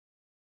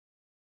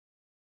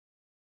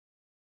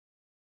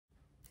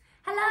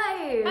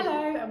Hello!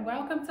 Hello and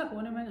welcome to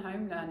Horniman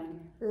Home Learning.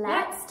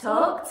 Let's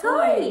talk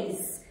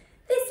toys!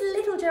 This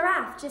little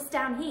giraffe just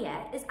down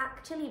here is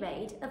actually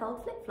made of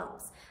old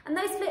flip-flops, and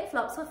those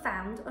flip-flops were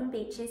found on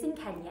beaches in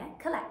Kenya,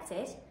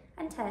 collected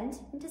and turned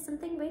into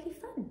something really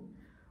fun.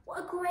 What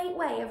a great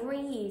way of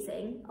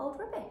reusing old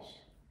rubbish.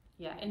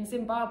 Yeah, in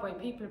Zimbabwe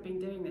people have been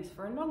doing this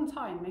for a long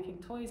time,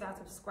 making toys out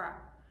of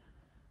scrap.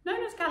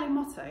 Known as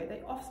galimoto,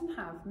 they often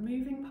have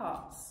moving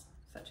parts,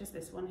 such as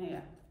this one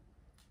here.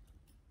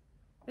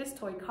 This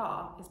toy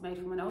car is made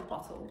from an old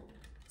bottle,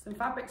 some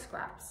fabric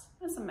scraps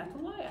and some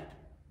metal wire.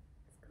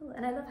 Cool,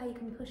 and I love how you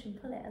can push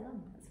and pull it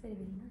along. That's really,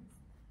 really nice.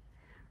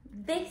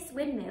 This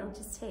windmill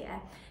just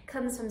here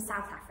comes from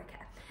South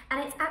Africa,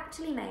 and it's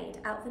actually made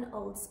out of an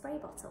old spray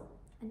bottle.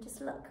 And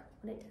just look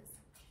what it does.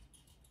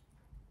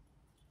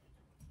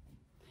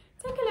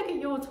 Take a look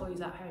at your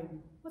toys at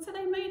home. What are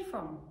they made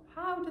from?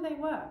 How do they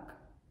work?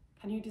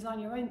 Can you design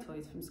your own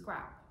toys from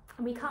scrap?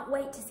 And we can't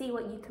wait to see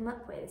what you come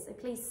up with, so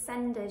please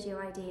send us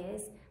your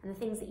ideas and the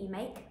things that you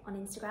make on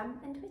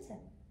Instagram and Twitter.